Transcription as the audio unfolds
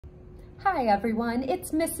Hi everyone,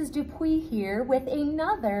 it's Mrs. DuPuis here with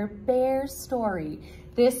another bear story.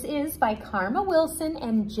 This is by Karma Wilson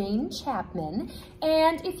and Jane Chapman,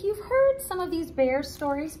 and if you've heard some of these bear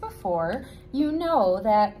stories before, you know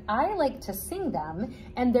that I like to sing them,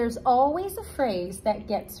 and there's always a phrase that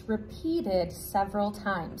gets repeated several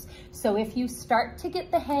times. So if you start to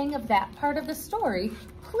get the hang of that part of the story,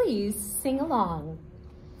 please sing along.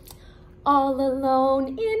 All alone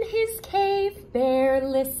in his cave, Bear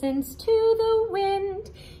listens to the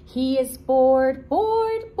wind. He is bored,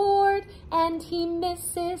 bored, bored, and he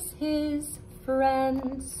misses his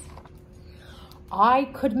friends.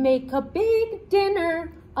 I could make a big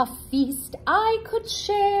dinner, a feast I could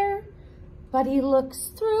share, but he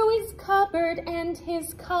looks through his cupboard and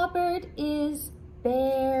his cupboard is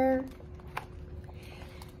bare.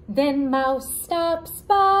 Then Mouse stops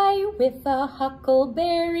by with a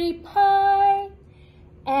huckleberry pie,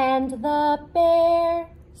 and the bear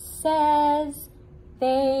says,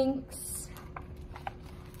 thanks.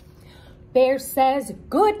 Bear says,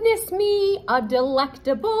 goodness me, a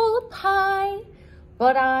delectable pie,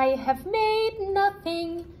 but I have made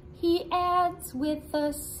nothing, he adds with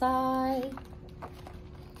a sigh.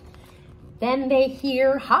 Then they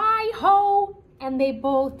hear hi-ho, and they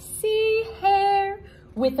both see Hare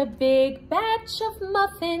with a big batch of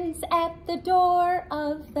muffins at the door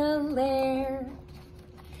of the lair.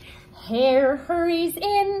 Hare hurries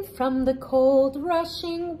in from the cold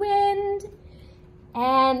rushing wind,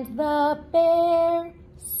 and the bear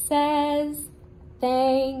says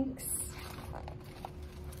thanks.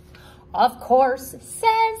 Of course,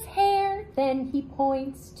 says Hare, then he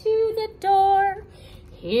points to the door.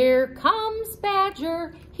 Here comes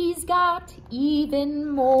Badger, he's got even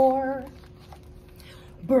more.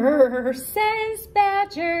 Brr, says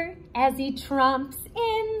Badger, as he tromps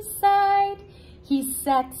inside. He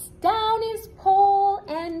sets down his pole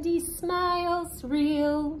and he smiles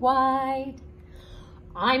real wide.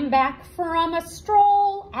 I'm back from a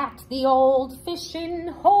stroll at the old fishing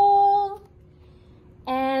hole,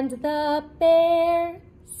 and the bear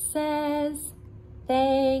says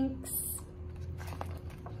thanks.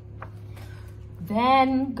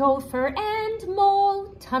 Then Gopher and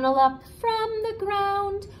Mole tunnel up from the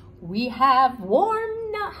ground. We have warm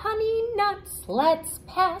honey nuts, let's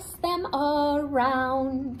pass them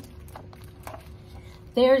around.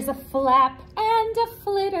 There's a flap and a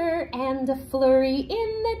flitter and a flurry in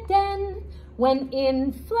the den, when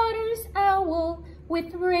in flutters Owl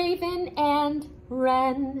with Raven and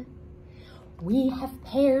Wren. We have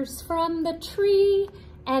pears from the tree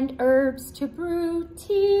and herbs to brew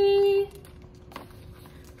tea,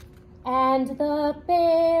 and the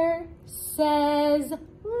bear says,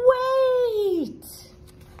 wait!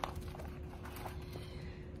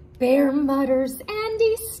 Bear mutters and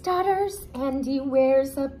he stutters and he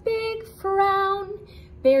wears a big frown.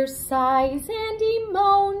 Bear sighs and he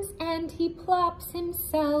moans and he plops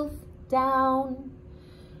himself down.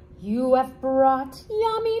 You have brought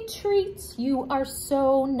yummy treats, you are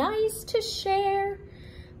so nice to share,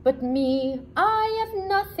 but me, I have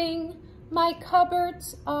nothing, my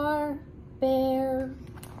cupboards are bare.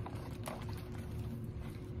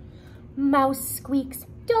 Mouse squeaks,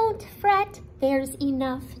 don't fret, there's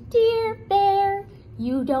enough, dear bear.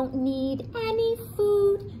 You don't need any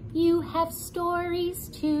food, you have stories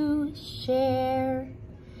to share.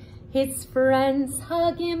 His friends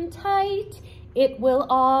hug him tight, it will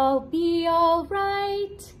all be all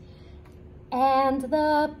right. And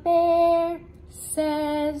the bear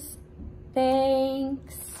says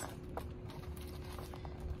thanks.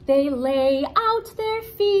 They lay out their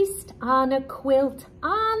feast on a quilt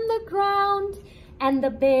on the ground, and the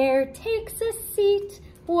bear takes a seat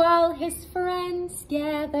while his friends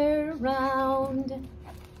gather round.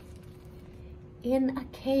 In a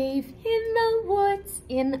cave in the woods,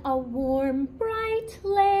 in a warm, bright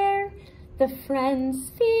lair, the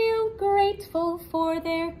friends feel grateful for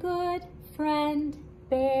their good friend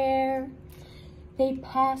Bear. They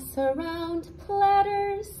pass around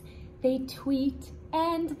platters, they tweet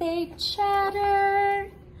and they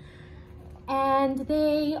chatter, and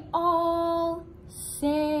they all